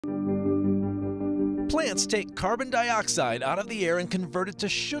Plants take carbon dioxide out of the air and convert it to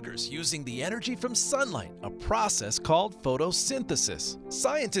sugars using the energy from sunlight, a process called photosynthesis.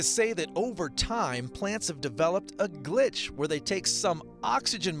 Scientists say that over time, plants have developed a glitch where they take some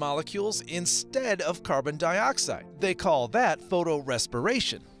oxygen molecules instead of carbon dioxide. They call that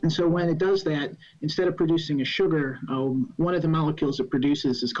photorespiration. And so when it does that, instead of producing a sugar, one of the molecules it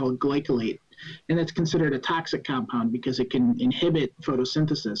produces is called glycolate. And it's considered a toxic compound because it can inhibit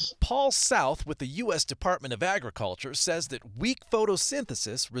photosynthesis. Paul South with the U.S. Department of Agriculture says that weak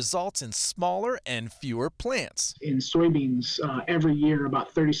photosynthesis results in smaller and fewer plants. In soybeans, every year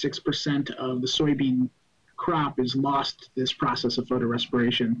about 36% of the soybean crop is lost this process of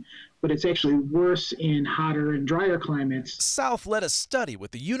photorespiration, but it's actually worse in hotter and drier climates. South led a study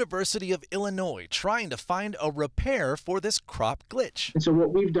with the University of Illinois trying to find a repair for this crop glitch. And so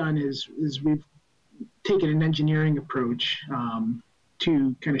what we've done is we've taken an engineering approach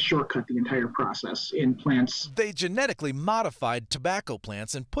to kind of shortcut the entire process in plants. They genetically modified tobacco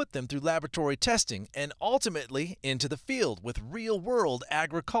plants and put them through laboratory testing and ultimately into the field with real-world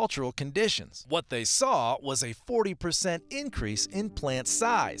agricultural conditions. What they saw was a 40% increase in plant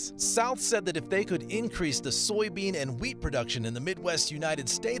size. South said that if they could increase the soybean and wheat production in the Midwest United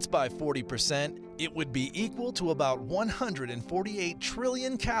States by 40%, it would be equal to about 148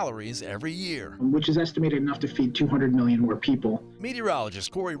 trillion calories every year. Which is estimated enough to feed 200 million more people.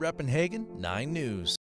 Meteorologist Cory Reppenhagen, 9 News.